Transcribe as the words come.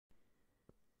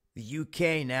the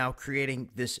UK now creating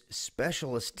this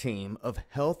specialist team of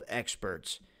health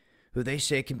experts who they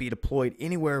say can be deployed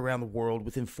anywhere around the world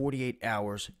within 48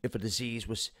 hours if a disease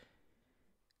was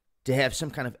to have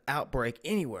some kind of outbreak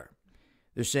anywhere.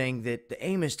 They're saying that the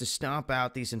aim is to stomp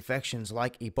out these infections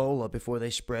like Ebola before they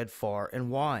spread far and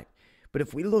wide. But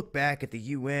if we look back at the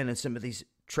UN and some of these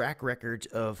track records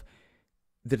of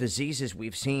the diseases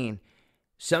we've seen,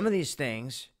 some of these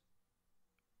things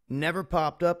never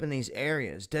popped up in these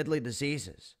areas, deadly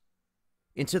diseases,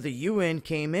 until the UN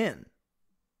came in.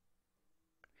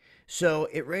 So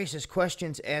it raises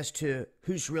questions as to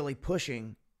who's really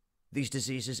pushing these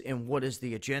diseases and what is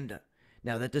the agenda.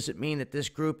 Now, that doesn't mean that this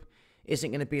group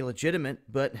isn't going to be legitimate,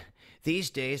 but these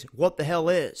days, what the hell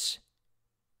is?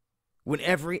 When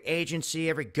every agency,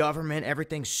 every government,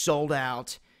 everything's sold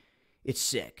out, it's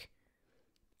sick.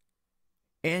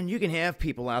 And you can have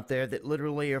people out there that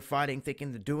literally are fighting,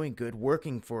 thinking they're doing good,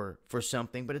 working for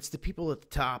something, but it's the people at the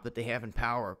top that they have in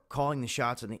power, calling the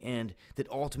shots in the end, that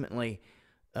ultimately,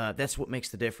 that's what makes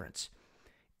the difference.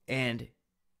 And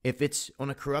if it's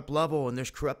on a corrupt level and there's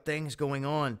corrupt things going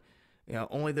on,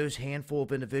 only those handful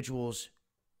of individuals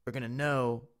are going to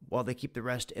know while they keep the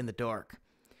rest in the dark.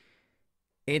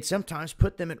 And sometimes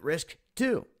put them at risk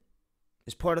too,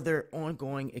 as part of their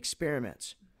ongoing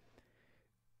experiments.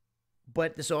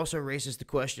 But this also raises the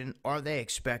question, are they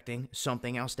expecting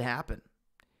something else to happen?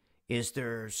 Is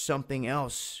there something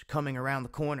else coming around the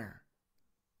corner?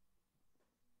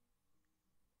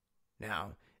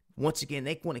 Now, once again,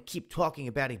 they want to keep talking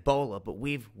about Ebola, but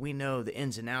we know the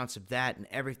ins and outs of that and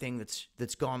everything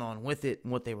that's gone on with it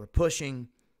and what they were pushing,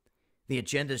 the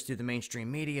agendas through the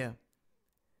mainstream media.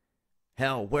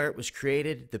 Hell, where it was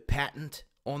created, the patent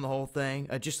on the whole thing,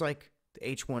 just like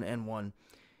the H1N1,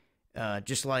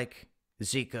 just like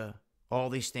Zika,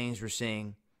 all these things we're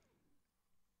seeing.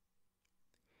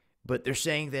 But they're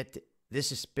saying that this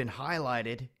has been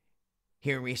highlighted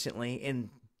here recently, and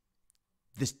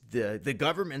the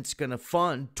government's going to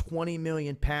fund £20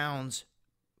 million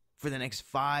for the next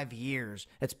 5 years.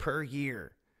 That's per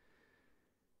year.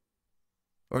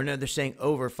 Or no, they're saying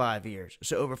over 5 years.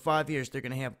 So over 5 years, they're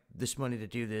going to have this money to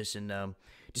do this. And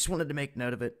just wanted to make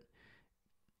note of it.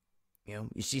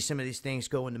 You see some of these things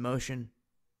go into motion.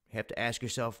 You have to ask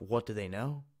yourself, what do they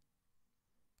know?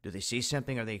 Do they see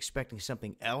something? Are they expecting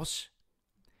something else?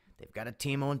 They've got a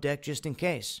team on deck just in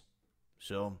case.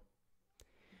 So,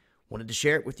 wanted to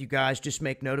share it with you guys. Just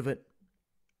make note of it.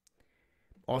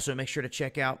 Also, make sure to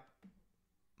check out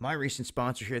my recent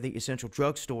sponsor here, the Essential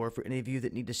Drug Store, for any of you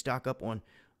that need to stock up on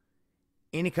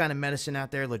any kind of medicine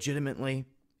out there legitimately,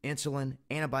 insulin,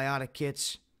 antibiotic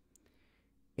kits,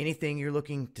 anything you're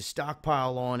looking to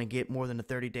stockpile on and get more than a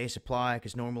 30-day supply,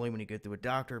 because normally when you go through a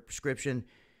doctor prescription,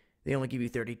 they only give you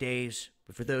 30 days.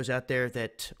 But for those out there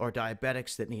that are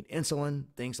diabetics that need insulin,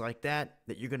 things like that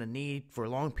you're going to need for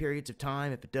long periods of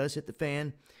time if it does hit the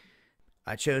fan,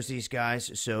 I chose these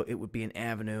guys so it would be an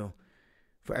avenue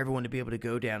for everyone to be able to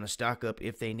go down and stock up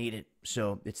if they need it.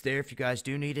 So it's there if you guys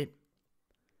do need it.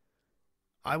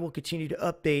 I will continue to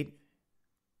update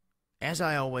as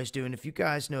I always do. And if you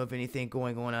guys know of anything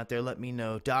going on out there, let me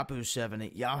know. Dabu7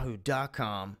 at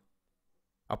yahoo.com.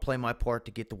 I'll play my part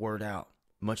to get the word out.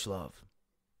 Much love.